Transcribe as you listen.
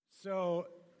So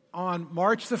on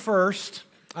March the 1st,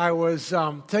 I was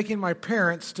taking my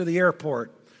parents to the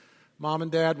airport. Mom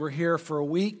and Dad were here for a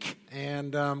week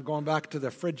and going back to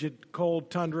the frigid, cold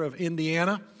tundra of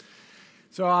Indiana.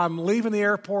 So I'm leaving the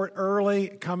airport early,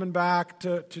 coming back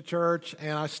to church,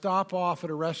 and I stop off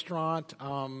at a restaurant,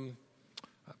 a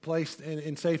place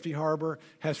in Safety Harbor,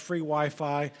 has free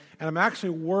Wi-Fi, and I'm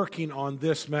actually working on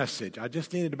this message. I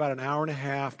just needed about an hour and a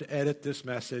half to edit this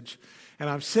message, and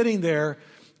I'm sitting there,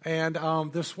 and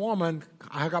this woman,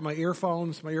 I got my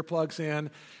earphones, my earplugs in,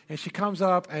 and she comes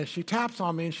up and she taps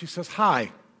on me and she says,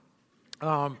 "Hi,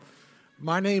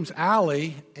 my name's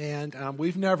Allie, and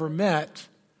we've never met,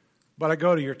 but I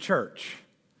go to your church."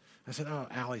 I said, "Oh,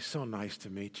 Allie, so nice to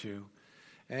meet you."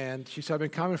 And she said, "I've been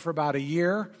coming for about a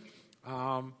year.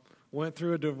 Went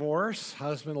through a divorce.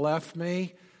 Husband left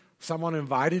me. Someone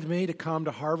invited me to come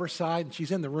to Harborside," and she's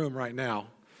in the room right now.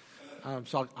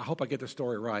 So I hope I get the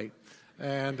story right.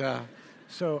 And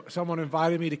so someone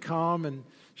invited me to come, and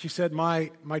she said my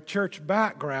church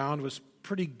background was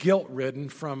pretty guilt-ridden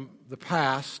from the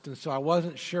past, and so I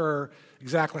wasn't sure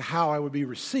exactly how I would be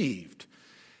received.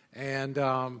 And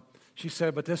she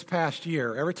said, "But this past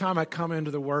year, every time I come into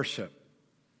the worship,"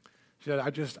 she said, I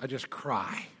just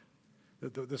cry.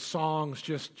 The songs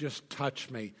just touch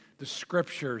me. The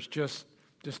scriptures just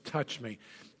touch me.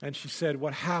 And she said,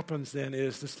 "What happens then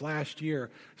is this last year,"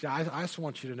 she said, I just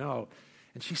want you to know.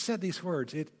 And she said these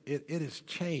words, it has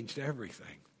changed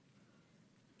everything.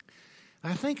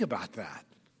 And I think about that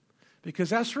because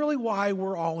that's really why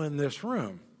we're all in this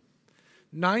room.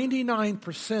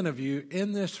 99% of you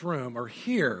in this room are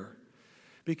here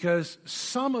because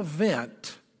some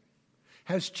event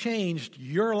has changed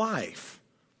your life.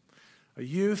 A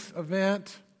youth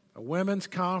event, a women's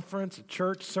conference, a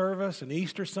church service, an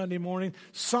Easter Sunday morning,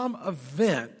 some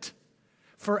event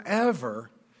forever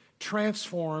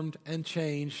transformed and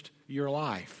changed your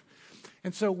life.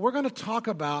 And so we're going to talk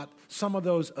about some of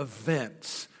those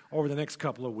events over the next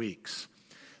couple of weeks.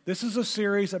 This is a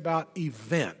series about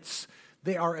events.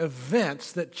 They are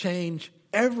events that change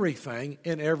everything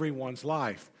in everyone's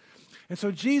life. And so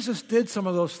Jesus did some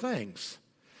of those things.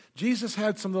 Jesus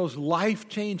had some of those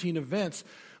life-changing events.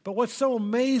 But what's so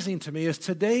amazing to me is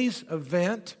today's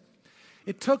event,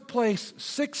 it took place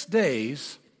 6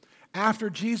 days after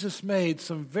Jesus made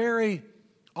some very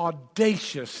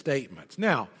audacious statements.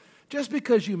 Now, just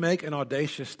because you make an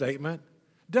audacious statement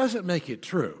doesn't make it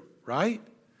true, right?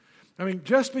 I mean,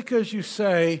 just because you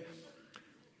say,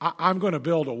 "I'm going to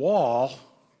build a wall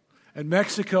and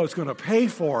Mexico is going to pay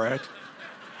for it,"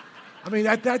 I mean,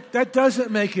 that doesn't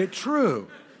make it true.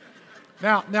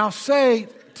 Now say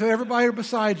to everybody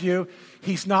beside you,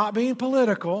 he's not being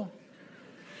political.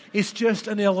 It's just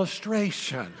an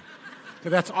illustration.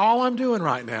 That's all I'm doing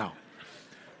right now.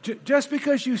 Just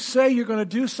because you say you're going to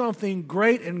do something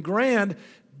great and grand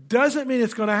doesn't mean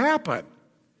it's going to happen,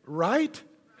 right?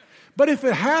 But if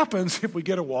it happens, if we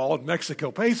get a wall and Mexico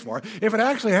pays for it, if it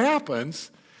actually happens,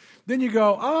 then you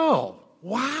go, "Oh,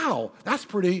 wow, that's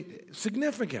pretty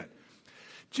significant."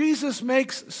 Jesus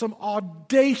makes some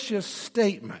audacious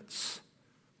statements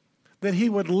that he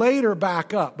would later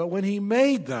back up, but when he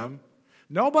made them,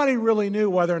 nobody really knew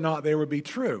whether or not they would be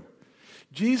true.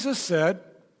 Jesus said,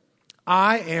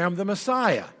 "I am the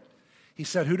Messiah." He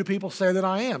said, "Who do people say that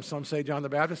I am?" Some say John the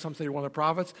Baptist, some say you're one of the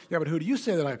prophets. "Yeah, but who do you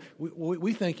say that I am?"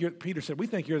 We think Peter said, "We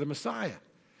think you're the Messiah."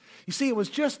 You see, it was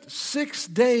just 6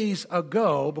 days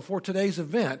ago, before today's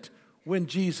event, when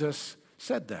Jesus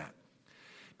said that.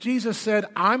 Jesus said,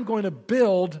 "I'm going to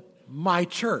build my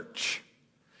church."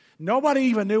 Nobody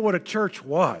even knew what a church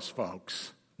was,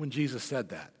 folks, when Jesus said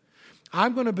that.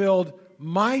 "I'm going to build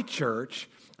my church,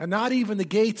 and not even the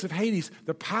gates of Hades,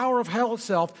 the power of hell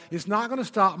itself, is not going to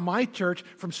stop my church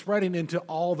from spreading into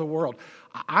all the world.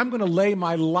 I'm going to lay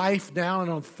my life down,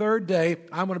 and on the third day,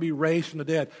 I'm going to be raised from the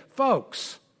dead."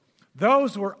 Folks,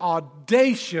 those were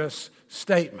audacious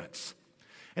statements.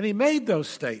 And he made those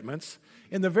statements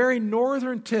in the very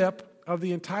northern tip of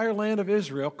the entire land of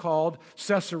Israel called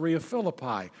Caesarea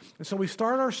Philippi. And so we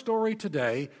start our story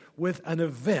today with an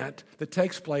event that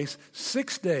takes place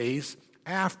 6 days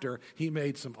after he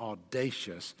made some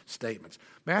audacious statements.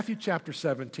 Matthew chapter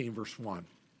 17, verse 1.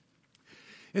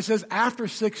 It says, "After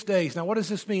 6 days." Now, what does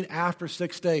this mean, after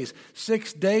 6 days?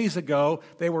 6 days ago,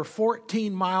 they were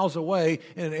 14 miles away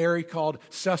in an area called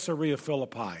Caesarea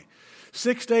Philippi.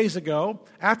 6 days ago,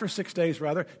 after 6 days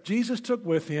rather, Jesus took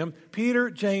with him Peter,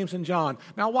 James, and John.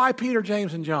 Now, why Peter,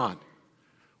 James, and John?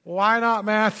 Why not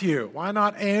Matthew? Why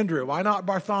not Andrew? Why not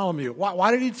Bartholomew?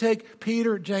 Why did he take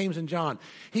Peter, James, and John?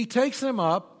 He takes them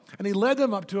up, and he led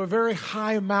them up to a very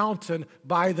high mountain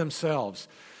by themselves.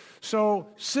 So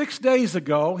 6 days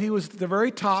ago, he was at the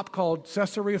very top called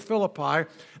Caesarea Philippi.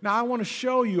 Now I want to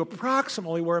show you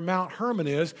approximately where Mount Hermon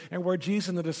is and where Jesus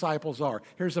and the disciples are.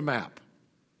 Here's a map.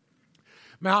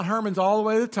 Mount Hermon's all the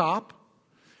way to the top.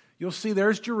 You'll see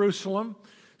there's Jerusalem.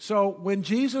 So when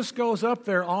Jesus goes up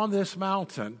there on this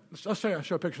mountain, I'll show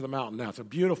a picture of the mountain now. It's a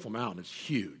beautiful mountain. It's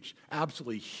huge,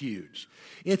 absolutely huge.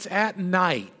 It's at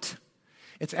night.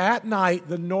 It's at night,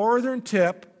 the northern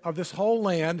tip of this whole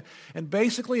land, and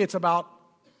basically it's about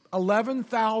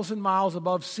 11,000 miles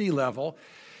above sea level,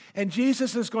 and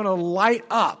Jesus is going to light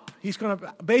up. He's going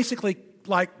to basically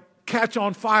like catch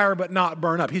on fire but not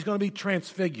burn up. He's going to be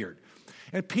transfigured.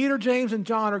 And Peter, James, and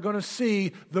John are going to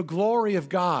see the glory of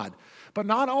God. But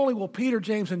not only will Peter,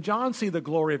 James, and John see the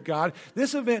glory of God,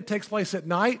 this event takes place at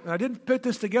night, and I didn't put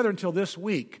this together until this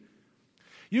week.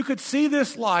 You could see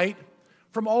this light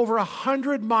from over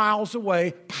 100 miles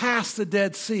away past the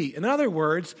Dead Sea. In other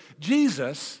words,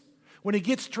 Jesus, when he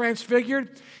gets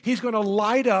transfigured, he's going to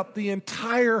light up the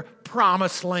entire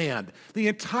promised land. The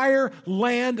entire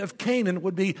land of Canaan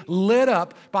would be lit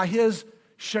up by his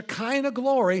Shekinah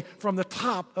glory from the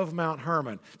top of Mount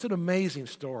Hermon. It's an amazing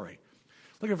story.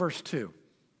 Look at verse 2.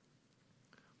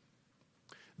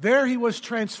 There he was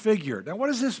transfigured. Now what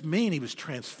does this mean, he was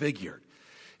transfigured?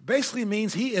 It basically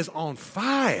means he is on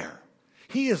fire.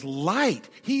 He is light.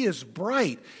 He is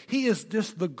bright. He is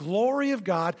just the glory of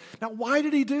God. Now, why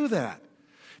did he do that?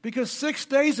 Because 6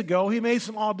 days ago, he made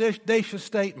some audacious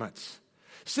statements.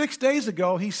 6 days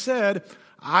ago, he said,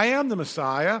 I am the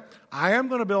Messiah. I am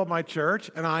going to build my church,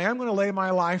 and I am going to lay my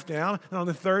life down, and on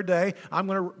the third day, I'm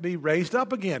going to be raised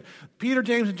up again. Peter,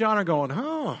 James, and John are going,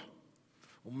 well,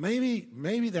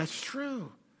 maybe that's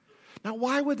true. Now,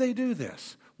 why would they do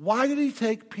this? Why did he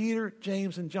take Peter,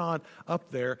 James, and John up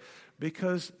there?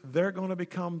 Because they're going to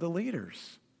become the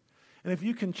leaders. And if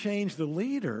you can change the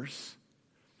leaders,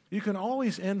 you can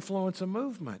always influence a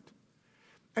movement.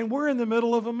 And we're in the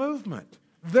middle of a movement.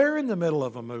 They're in the middle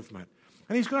of a movement.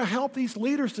 And he's going to help these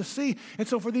leaders to see. And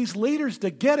so for these leaders to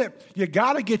get it, you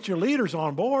got to get your leaders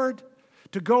on board.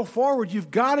 To go forward, you've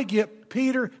got to get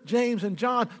Peter, James, and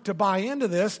John to buy into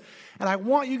this. And I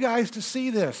want you guys to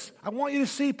see this. I want you to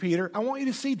see Peter. I want you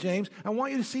to see James. I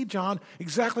want you to see John,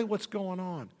 exactly what's going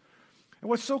on. And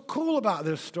what's so cool about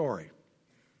this story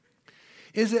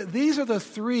is that these are the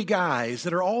three guys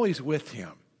that are always with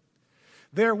him.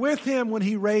 They're with him when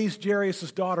he raised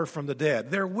Jairus' daughter from the dead.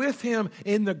 They're with him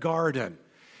in the garden.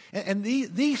 And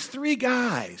these three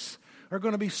guys are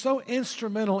going to be so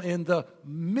instrumental in the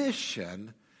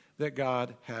mission that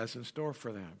God has in store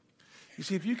for them. You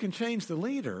see, if you can change the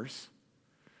leaders,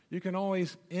 you can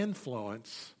always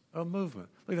influence a movement.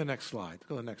 Look at the next slide.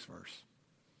 Go to the next verse.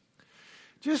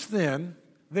 Just then,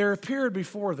 there appeared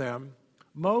before them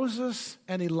Moses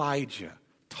and Elijah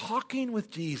talking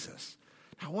with Jesus.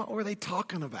 Now, what were they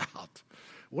talking about?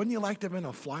 Wouldn't you like to have been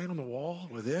a fly on the wall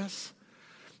with this?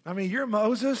 I mean, you're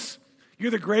Moses.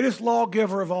 You're the greatest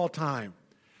lawgiver of all time.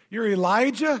 You're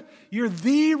Elijah. You're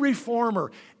the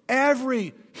reformer.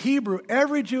 Every Hebrew,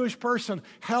 every Jewish person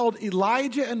held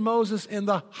Elijah and Moses in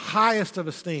the highest of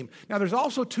esteem. Now, there's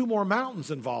also two more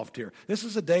mountains involved here. This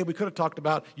is a day we could have talked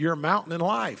about your mountain in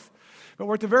life. But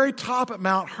we're at the very top at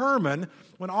Mount Hermon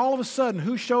when all of a sudden,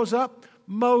 who shows up?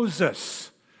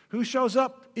 Moses. Who shows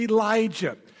up?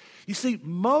 Elijah. You see,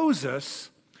 Moses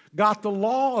got the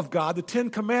law of God, the Ten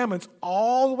Commandments,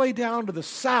 all the way down to the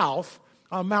south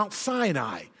on Mount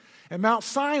Sinai. And Mount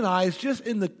Sinai is just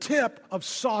in the tip of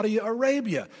Saudi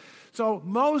Arabia. So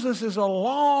Moses is a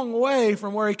long way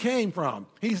from where he came from.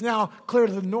 He's now clear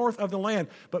to the north of the land.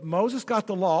 But Moses got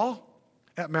the law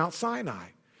at Mount Sinai.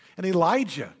 And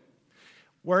Elijah,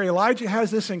 where Elijah has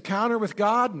this encounter with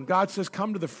God, and God says,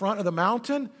 come to the front of the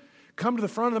mountain. Come to the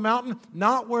front of the mountain,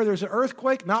 not where there's an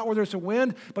earthquake, not where there's a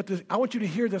wind, but I want you to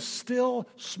hear the still,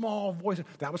 small voice.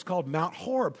 That was called Mount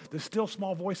Horeb, the still,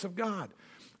 small voice of God.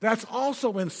 That's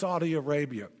also in Saudi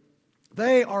Arabia.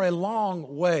 They are a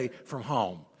long way from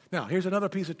home. Now, here's another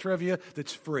piece of trivia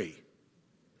that's free.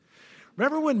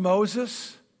 Remember when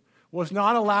Moses was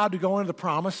not allowed to go into the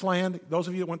promised land? Those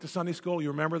of you that went to Sunday school, you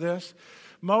remember this?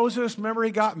 Moses, remember he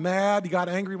got mad, he got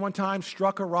angry one time,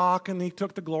 struck a rock, and he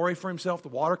took the glory for himself. The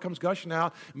water comes gushing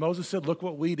out. Moses said, look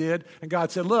what we did. And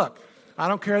God said, look, I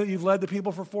don't care that you've led the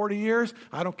people for 40 years.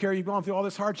 I don't care you've gone through all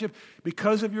this hardship.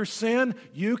 Because of your sin,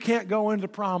 you can't go into the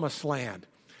promised land.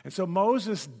 And so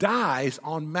Moses dies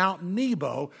on Mount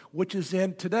Nebo, which is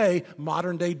in today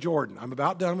modern-day Jordan. I'm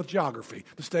about done with geography,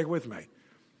 but stay with me.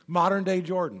 Modern-day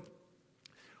Jordan.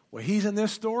 Well, he's in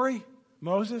this story,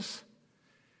 Moses.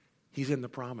 He's in the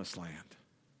promised land.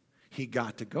 He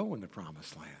got to go in the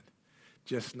promised land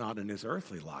just not in his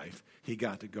earthly life. He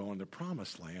got to go in the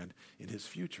promised land in his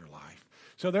future life.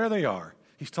 So there they are.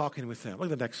 He's talking with them.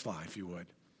 Look at the next slide, if you would.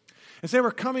 As they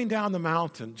were coming down the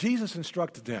mountain, Jesus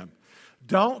instructed them,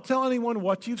 don't tell anyone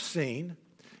what you've seen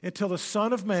until the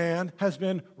Son of Man has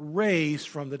been raised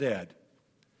from the dead.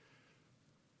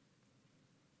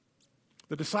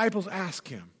 The disciples asked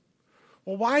him,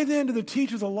 well, why then do the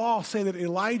teachers of the law say that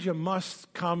Elijah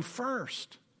must come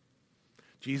first?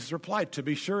 Jesus replied, to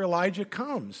be sure Elijah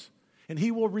comes, and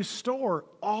he will restore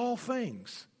all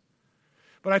things.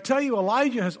 But I tell you,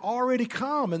 Elijah has already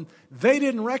come, and they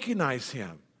didn't recognize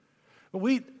him. But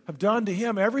we have done to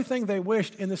him everything they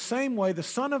wished. In the same way, the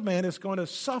Son of Man is going to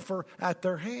suffer at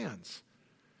their hands.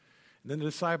 And then the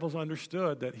disciples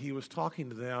understood that he was talking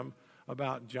to them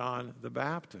about John the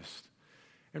Baptist.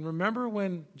 And remember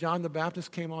when John the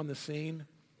Baptist came on the scene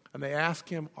and they asked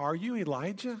him, are you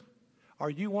Elijah? Are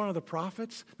you one of the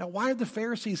prophets? Now, why did the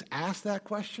Pharisees ask that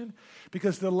question?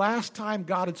 Because the last time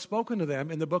God had spoken to them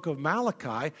in the book of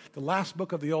Malachi, the last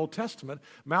book of the Old Testament,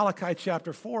 Malachi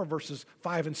chapter 4, verses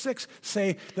 5 and 6,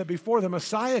 say that before the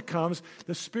Messiah comes,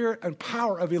 the spirit and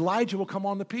power of Elijah will come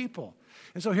on the people.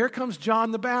 And so here comes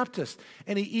John the Baptist,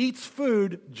 and he eats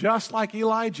food just like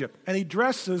Elijah, and he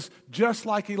dresses just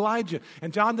like Elijah.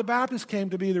 And John the Baptist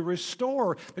came to be the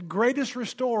restorer, the greatest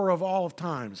restorer of all of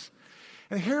times.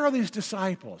 And here are these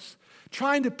disciples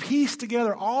trying to piece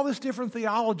together all this different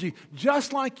theology,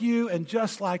 just like you and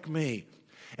just like me.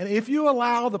 And if you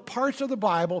allow the parts of the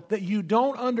Bible that you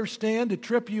don't understand to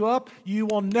trip you up, you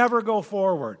will never go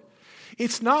forward.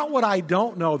 It's not what I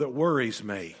don't know that worries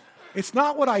me. It's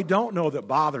not what I don't know that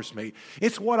bothers me.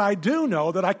 It's what I do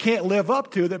know that I can't live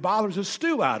up to that bothers a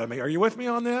stew out of me. Are you with me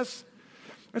on this?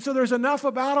 And so there's enough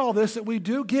about all this that we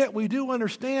do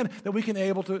understand that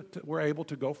we're able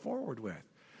to go forward with.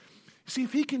 See,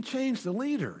 if he can change the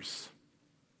leaders,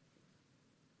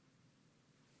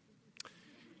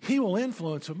 he will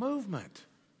influence a movement.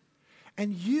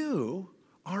 And you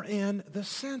are in the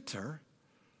center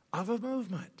of a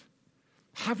movement.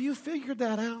 Have you figured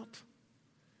that out?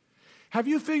 Have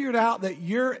you figured out that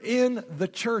you're in the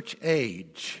church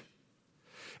age?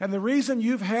 And the reason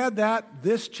you've had that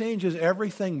this changes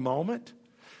everything moment,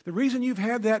 the reason you've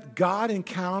had that God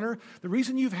encounter, the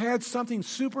reason you've had something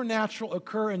supernatural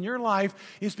occur in your life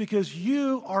is because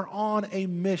you are on a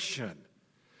mission.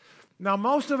 Now,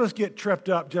 most of us get tripped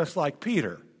up just like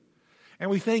Peter,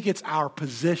 and we think it's our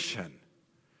position.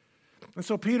 And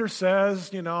so Peter says,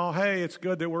 hey, it's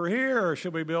good that we're here.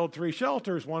 Should we build 3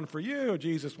 shelters? One for you,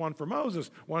 Jesus, one for Moses,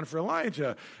 one for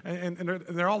Elijah. And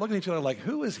they're all looking at each other like,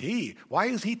 who is he? Why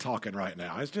is he talking right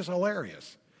now? It's just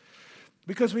hilarious.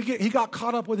 Because he got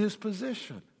caught up with his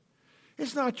position.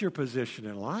 It's not your position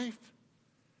in life.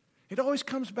 It always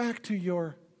comes back to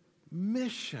your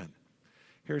mission.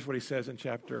 Here's what he says in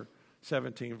chapter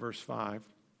 17, verse 5.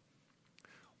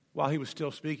 While he was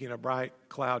still speaking, a bright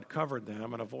cloud covered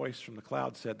them, and a voice from the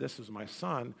cloud said, this is my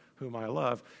son, whom I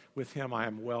love. With him I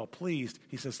am well pleased.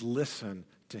 He says, listen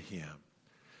to him.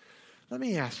 Let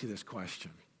me ask you this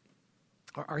question.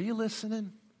 Are you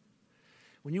listening?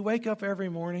 When you wake up every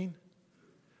morning,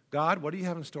 God, what do you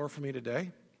have in store for me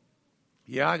today?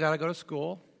 Yeah, I got to go to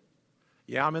school.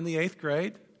 Yeah, I'm in the 8th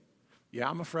grade. Yeah,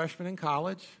 I'm a freshman in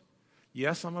college.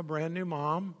 Yes, I'm a brand new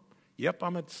mom. Yep,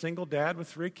 I'm a single dad with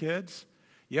 3 kids.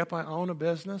 Yep, I own a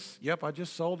business. Yep, I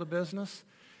just sold a business.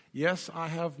 Yes, I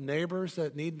have neighbors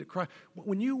that need to cry.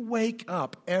 When you wake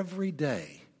up every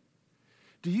day,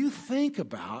 do you think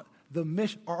about the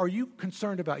mission, or are you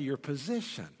concerned about your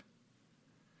position?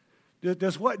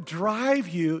 Does what drive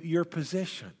you your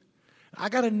position? I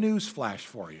got a news flash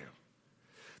for you.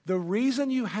 The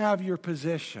reason you have your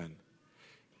position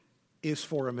is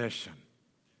for a mission.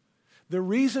 The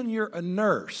reason you're a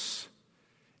nurse,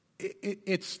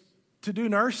 it's to do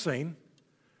nursing.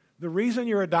 The reason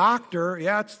you're a doctor,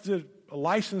 it's a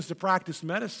license to practice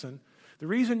medicine. The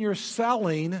reason you're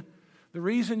selling, the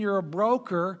reason you're a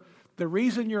broker, the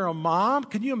reason you're a mom.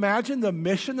 Can you imagine the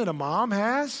mission that a mom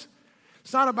has?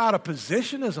 It's not about a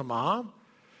position as a mom.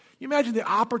 You imagine the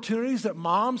opportunities that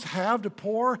moms have to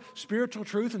pour spiritual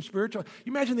truth and spiritual.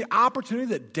 You imagine the opportunity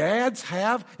that dads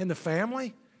have in the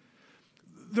family.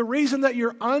 The reason that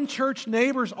your unchurched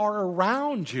neighbors are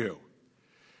around you.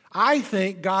 I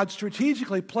think God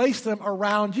strategically placed them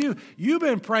around you. You've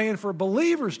been praying for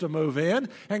believers to move in,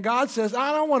 and God says,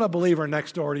 I don't want a believer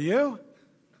next door to you.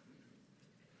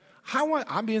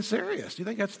 I'm being serious. Do you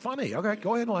think that's funny? Okay,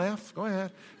 go ahead and laugh. Go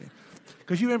ahead.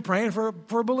 Because you've been praying for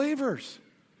believers.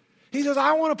 He says,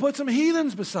 I want to put some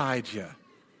heathens beside you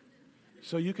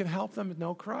so you can help them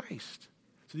know Christ,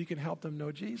 so you can help them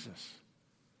know Jesus.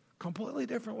 Completely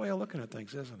different way of looking at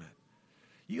things, isn't it?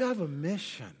 You have a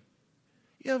mission.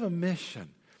 You have a mission.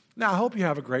 Now, I hope you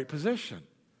have a great position.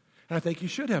 And I think you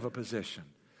should have a position.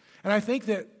 And I think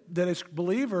that as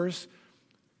believers,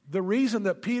 the reason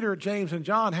that Peter, James, and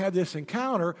John had this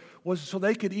encounter was so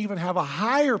they could even have a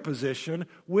higher position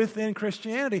within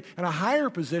Christianity and a higher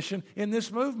position in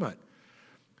this movement.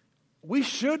 We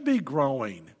should be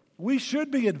growing. We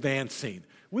should be advancing.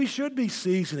 We should be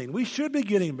seasoning. We should be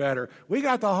getting better. We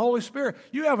got the Holy Spirit.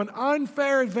 You have an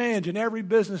unfair advantage in every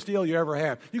business deal you ever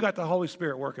have. You got the Holy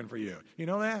Spirit working for you. You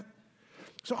know that?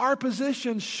 So our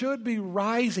position should be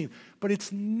rising, but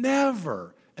it's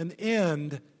never an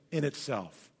end in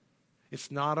itself.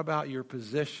 It's not about your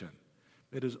position.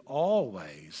 It is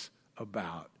always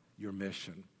about your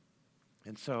mission.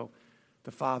 And so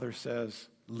the Father says,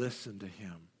 listen to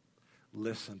him.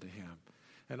 Listen to him.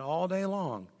 And all day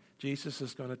long, Jesus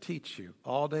is going to teach you.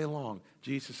 All day long,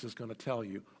 Jesus is going to tell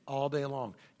you. All day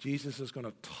long, Jesus is going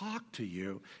to talk to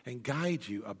you and guide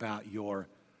you about your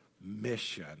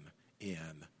mission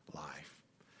in life.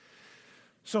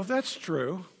 So if that's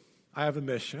true, I have a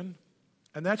mission,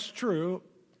 and that's true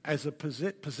as a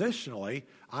positionally,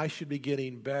 I should be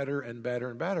getting better and better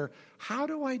and better. How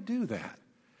do I do that?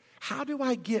 How do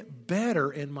I get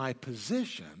better in my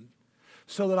position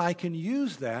so that I can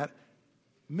use that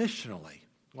missionally?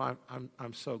 Well,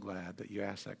 I'm so glad that you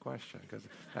asked that question, because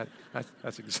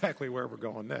that's exactly where we're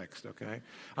going next, okay?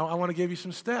 I want to give you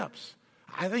some steps.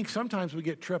 I think sometimes we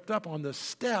get tripped up on the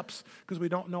steps because we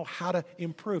don't know how to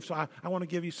improve. So I want to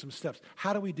give you some steps.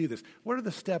 How do we do this? What are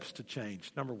the steps to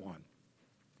change? Number one,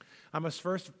 I must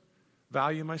first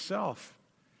value myself.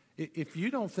 If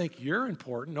you don't think you're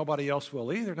important, nobody else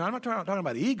will either. Now, I'm not talking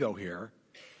about ego here,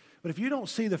 but if you don't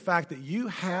see the fact that you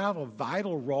have a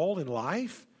vital role in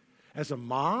life as a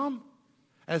mom,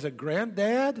 as a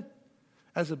granddad,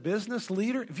 as a business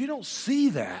leader, if you don't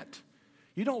see that,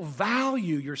 you don't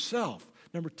value yourself.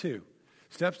 Number two,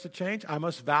 steps to change, I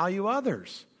must value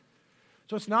others.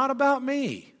 So it's not about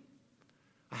me.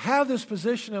 I have this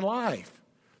position in life,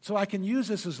 so I can use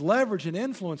this as leverage and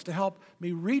influence to help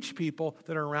me reach people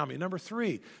that are around me. Number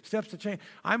three, steps to change,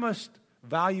 I must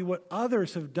value what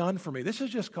others have done for me. This is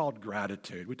just called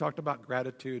gratitude. We talked about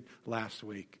gratitude last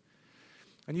week.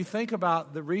 And you think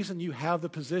about the reason you have the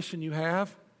position you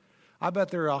have, I bet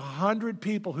there are 100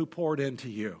 people who poured into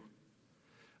you.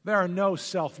 There are no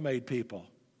self-made people.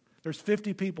 There's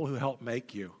 50 people who helped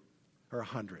make you, or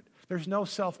 100. There's no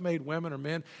self-made women or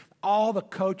men. All the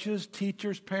coaches,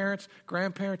 teachers, parents,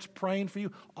 grandparents praying for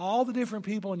you, all the different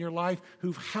people in your life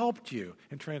who've helped you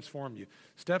and transformed you.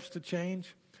 Steps to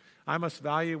change, I must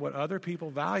value what other people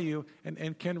value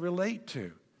and can relate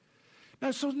to.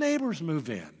 Now, so neighbors move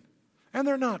in, and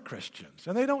they're not Christians,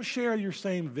 and they don't share your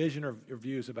same vision or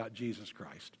views about Jesus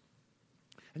Christ.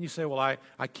 And you say, well,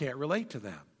 I can't relate to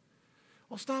them.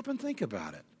 Well, stop and think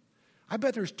about it. I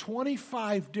bet there's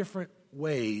 25 different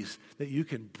ways that you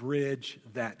can bridge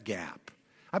that gap.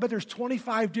 I bet there's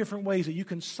 25 different ways that you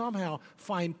can somehow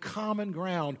find common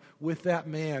ground with that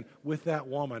man, with that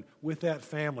woman, with that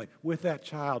family, with that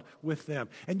child, with them.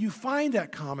 And you find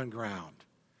that common ground.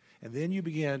 And then you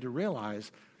begin to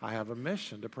realize, I have a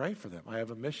mission to pray for them. I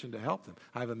have a mission to help them.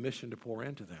 I have a mission to pour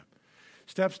into them.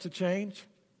 Steps to change.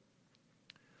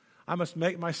 I must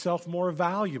make myself more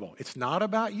valuable. It's not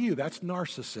about you. That's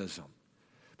narcissism.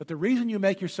 But the reason you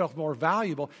make yourself more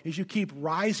valuable is you keep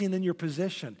rising in your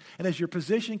position. And as your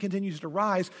position continues to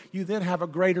rise, you then have a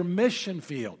greater mission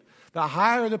field. The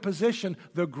higher the position,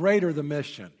 the greater the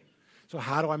mission. So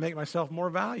how do I make myself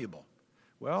more valuable?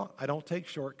 Well, I don't take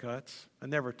shortcuts. I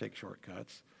never take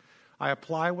shortcuts. I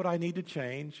apply what I need to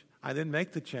change. I then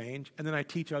make the change, and then I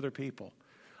teach other people.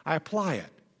 I apply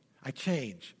it. I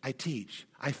change. I teach.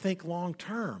 I think long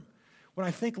term. When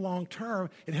I think long term,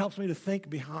 it helps me to think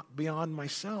beyond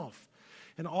myself.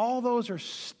 And all those are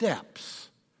steps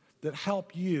that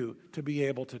help you to be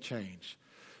able to change.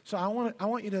 So I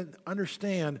want you to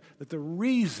understand that the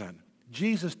reason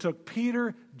Jesus took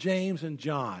Peter, James, and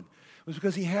John was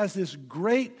because he has this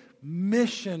great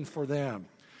mission for them.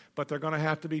 But they're going to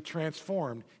have to be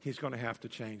transformed. He's going to have to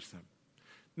change them.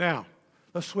 Now,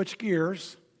 let's switch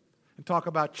gears and talk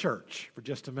about church for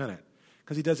just a minute,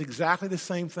 because he does exactly the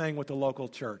same thing with the local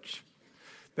church.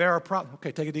 There are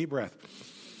okay, take a deep breath.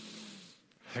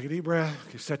 Take a deep breath.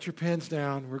 Okay, set your pens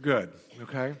down. We're good,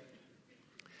 okay?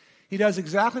 He does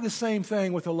exactly the same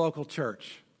thing with the local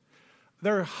church.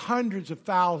 There are hundreds of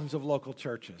thousands of local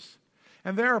churches,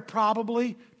 and there are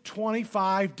probably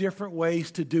 25 different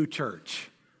ways to do church.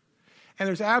 And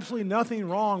there's absolutely nothing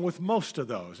wrong with most of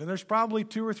those. And there's probably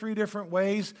 2 or 3 different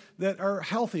ways that are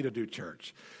healthy to do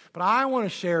church. But I want to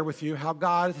share with you how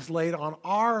God has laid on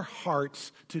our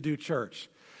hearts to do church.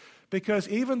 Because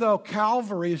even though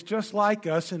Calvary is just like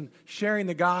us in sharing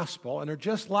the gospel, and they're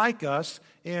just like us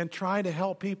in trying to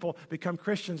help people become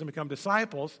Christians and become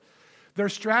disciples, their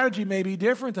strategy may be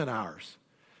different than ours.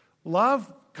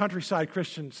 Love Countryside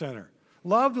Christian Center.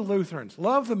 Love the Lutherans.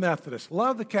 Love the Methodists.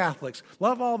 Love the Catholics.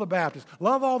 Love all the Baptists.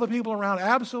 Love all the people around.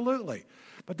 Absolutely.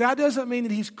 But that doesn't mean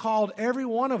that he's called every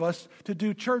one of us to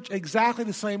do church exactly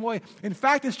the same way. In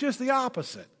fact, it's just the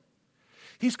opposite.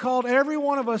 He's called every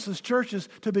one of us as churches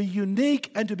to be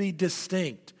unique and to be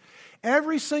distinct.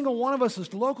 Every single one of us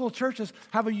as local churches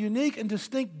have a unique and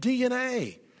distinct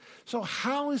DNA. So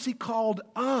how has he called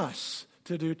us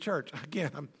to do church? Again,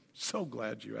 I'm so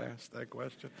glad you asked that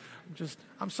question.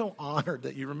 I'm so honored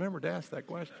that you remembered to ask that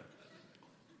question.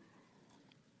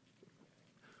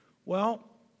 Well,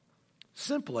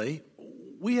 simply,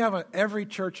 we have an every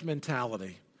church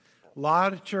mentality. A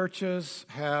lot of churches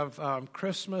have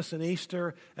Christmas and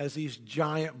Easter as these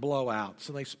giant blowouts,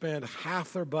 and they spend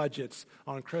half their budgets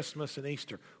on Christmas and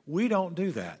Easter. We don't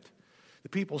do that. The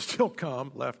people still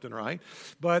come left and right,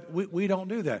 but we don't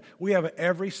do that. We have an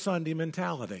every Sunday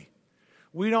mentality.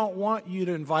 We don't want you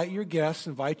to invite your guests,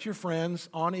 invite your friends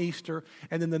on Easter,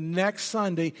 and then the next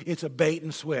Sunday, it's a bait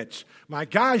and switch. My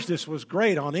gosh, this was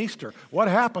great on Easter. What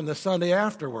happened the Sunday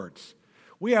afterwards?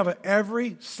 We have an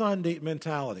every Sunday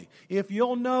mentality. If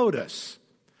you'll notice,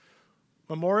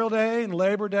 Memorial Day and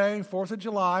Labor Day and 4th of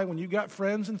July, when you've got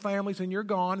friends and families and you're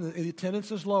gone and the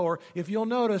attendance is lower, if you'll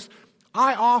notice,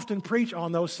 I often preach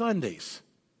on those Sundays.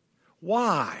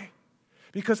 Why?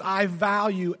 Because I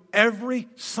value every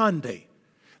Sunday.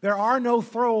 There are no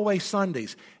throwaway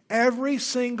Sundays. Every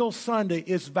single Sunday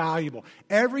is valuable.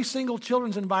 Every single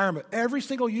children's environment, every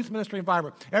single youth ministry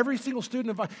environment, every single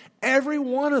student environment, every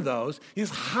one of those is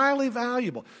highly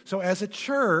valuable. So as a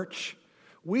church,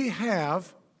 we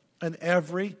have an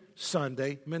every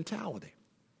Sunday mentality.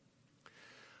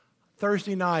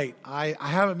 Thursday night, I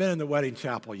haven't been in the wedding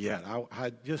chapel yet.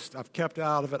 I've kept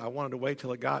out of it. I wanted to wait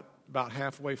till it got about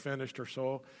halfway finished or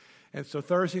so. And so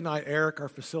Thursday night, Eric, our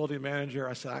facility manager,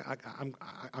 I said,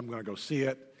 I'm going to go see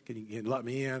it. Can you let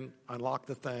me in, unlock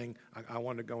the thing? I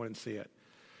wanted to go in and see it.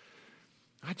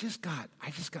 I just got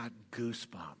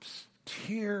goosebumps.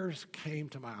 Tears came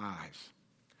to my eyes.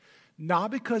 Not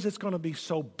because it's going to be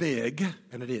so big,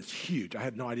 and it is huge. I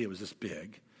had no idea it was this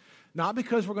big. Not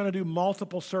because we're going to do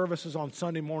multiple services on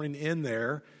Sunday morning in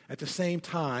there at the same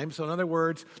time. So in other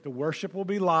words, the worship will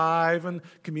be live, and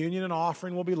communion and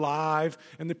offering will be live,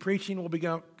 and the preaching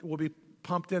will be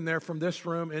pumped in there from this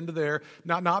room into there.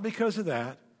 Not because of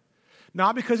that.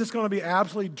 Not because it's going to be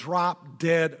absolutely drop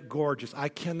dead gorgeous. I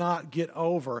cannot get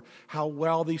over how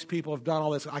well these people have done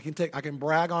all this. I can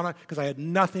brag on it because I had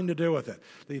nothing to do with it.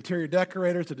 The interior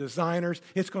decorators, the designers,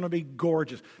 it's going to be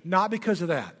gorgeous. Not because of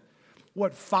that.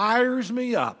 What fires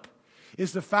me up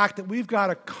is the fact that we've got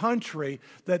a country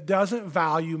that doesn't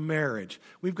value marriage.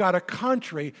 We've got a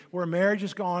country where marriage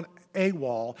has gone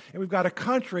AWOL, and we've got a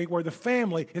country where the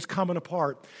family is coming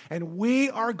apart. And we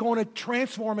are going to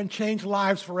transform and change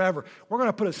lives forever. We're going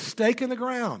to put a stake in the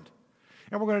ground,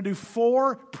 and we're going to do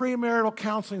 4 premarital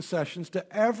counseling sessions to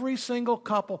every single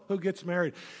couple who gets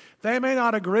married. They may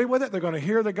not agree with it. They're going to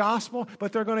hear the gospel,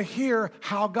 but they're going to hear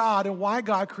how God and why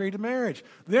God created marriage.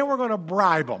 Then we're going to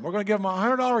bribe them. We're going to give them a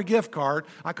 $100 gift card.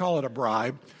 I call it a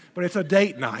bribe, but it's a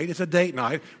date night. It's a date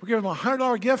night. We're giving them a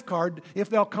 $100 gift card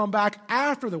if they'll come back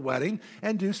after the wedding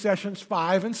and do sessions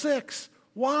 5 and 6.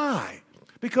 Why?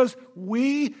 Because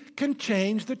we can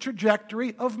change the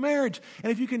trajectory of marriage.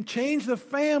 And if you can change the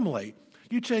family,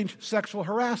 you change sexual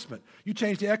harassment. You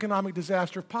change the economic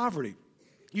disaster of poverty.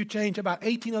 You change about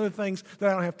 18 other things that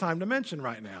I don't have time to mention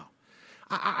right now.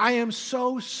 I am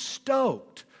so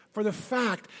stoked for the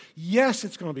fact, yes,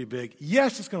 it's going to be big.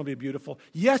 Yes, it's going to be beautiful.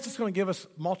 Yes, it's going to give us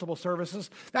multiple services.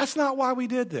 That's not why we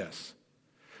did this.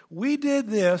 We did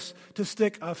this to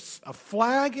stick a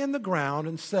flag in the ground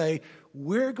and say,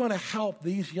 we're going to help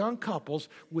these young couples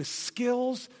with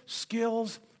skills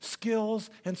to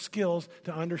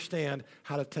understand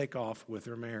how to take off with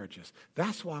their marriages.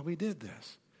 That's why we did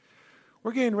this.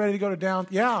 We're getting ready to go to down.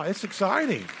 Yeah, it's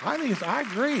exciting. I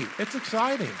agree. It's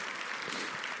exciting.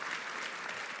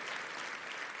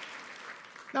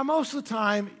 Now, most of the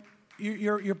time,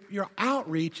 your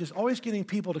outreach is always getting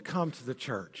people to come to the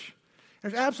church.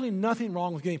 There's absolutely nothing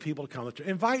wrong with getting people to come to church.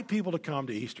 Invite people to come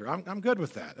to Easter. I'm good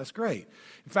with that. That's great.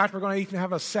 In fact, we're going to even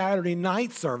have a Saturday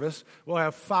night service. We'll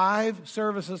have 5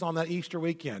 services on that Easter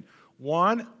weekend.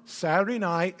 1 Saturday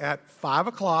night at 5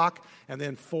 o'clock, and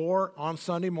then 4 on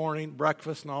Sunday morning,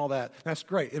 breakfast and all that. That's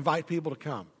great. Invite people to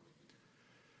come.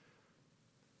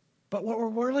 But what we're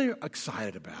really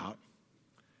excited about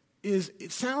is,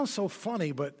 it sounds so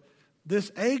funny, but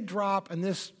this egg drop and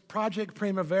this Project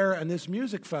Primavera and this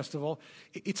music festival,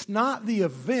 it's not the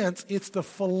events, it's the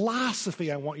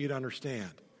philosophy I want you to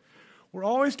understand. We're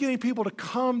always getting people to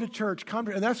come to church,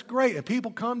 and that's great, and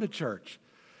people come to church.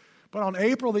 But on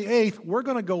April the 8th, we're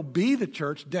going to go be the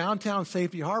church downtown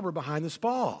Safety Harbor behind the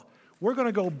spa. We're going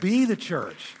to go be the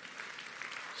church.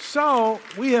 So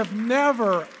we have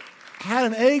never had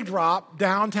an egg drop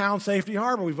downtown Safety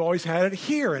Harbor. We've always had it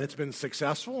here, and it's been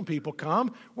successful, and people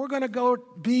come. We're going to go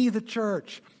be the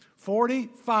church.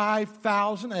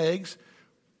 45,000 eggs,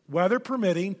 weather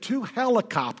permitting. 2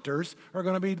 helicopters are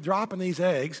going to be dropping these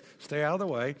eggs. Stay out of the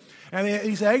way. And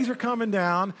these eggs are coming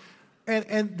down.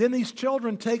 And then these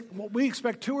children we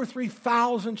expect 2,000 or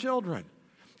 3,000 children.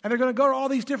 And they're going to go to all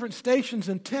these different stations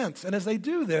and tents. And as they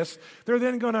do this, they're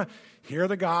then going to hear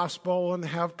the gospel and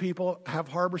have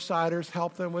Harborsiders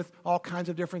help them with all kinds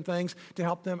of different things to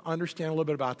help them understand a little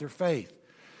bit about their faith.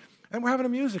 And we're having a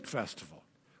music festival.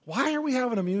 Why are we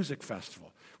having a music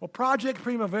festival? Well, Project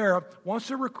Primavera wants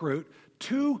to recruit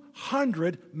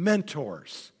 200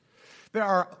 mentors. There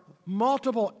are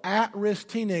multiple at-risk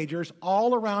teenagers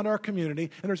all around our community,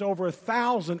 and there's over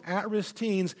 1,000 at-risk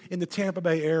teens in the Tampa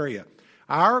Bay area.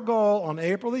 Our goal on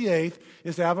April the 8th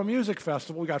is to have a music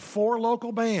festival. We've got 4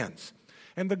 local bands.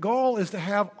 And the goal is to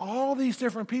have all these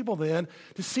different people then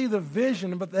to see the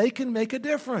vision, but they can make a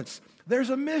difference. There's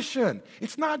a mission.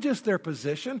 It's not just their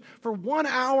position. For 1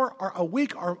 hour or a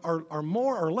week or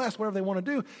more or less, whatever they want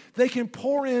to do, they can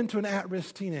pour into an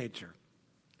at-risk teenager.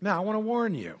 Now, I want to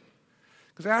warn you.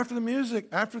 Because after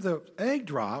the egg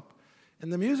drop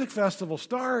and the music festival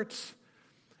starts,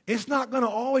 it's not going to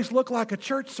always look like a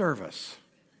church service.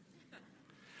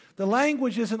 The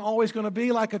language isn't always going to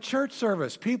be like a church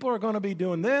service. People are going to be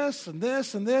doing this and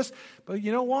this and this. But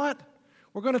you know what?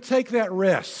 We're going to take that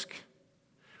risk.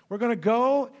 We're going to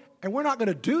go, and we're not going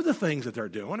to do the things that they're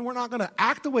doing. We're not going to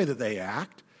act the way that they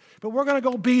act. But we're going to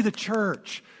go be the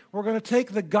church. We're going to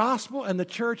take the gospel and the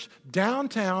church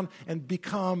downtown and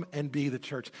become and be the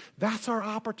church. That's our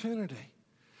opportunity.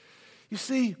 You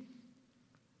see,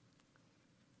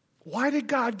 why did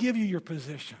God give you your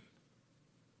position?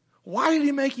 Why did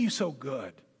He make you so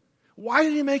good? Why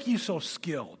did He make you so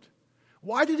skilled?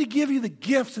 Why did He give you the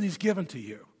gifts that He's given to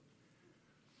you?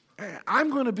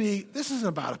 This isn't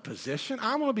about a position.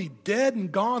 I'm going to be dead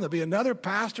and gone. There'll be another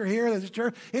pastor here at this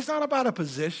church. It's not about a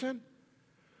position.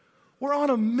 We're on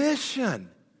a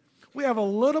mission. We have a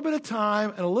little bit of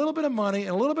time and a little bit of money and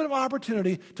a little bit of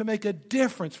opportunity to make a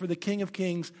difference for the King of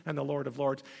Kings and the Lord of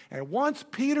Lords. And once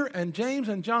Peter and James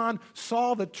and John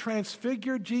saw the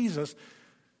transfigured Jesus,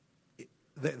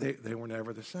 they were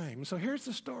never the same. So here's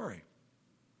the story.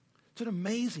 It's an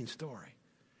amazing story.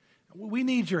 We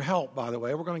need your help, by the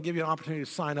way. We're going to give you an opportunity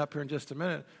to sign up here in just a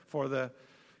minute for the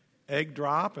egg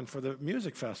drop and for the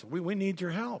music festival. We need your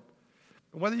help.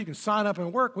 Whether you can sign up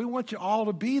and work, we want you all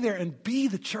to be there and be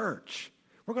the church.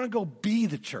 We're going to go be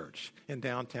the church in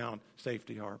downtown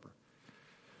Safety Harbor.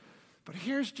 But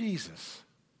here's Jesus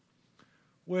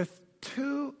with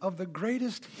 2 of the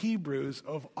greatest Hebrews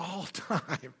of all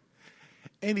time.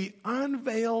 And He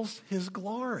unveils His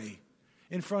glory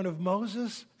in front of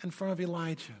Moses, in front of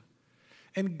Elijah.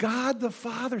 And God the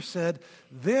Father said,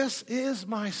 "This is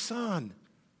my Son.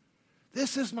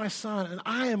 This is my Son, and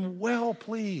I am well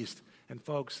pleased." And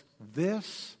folks,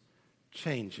 this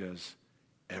changes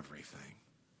everything.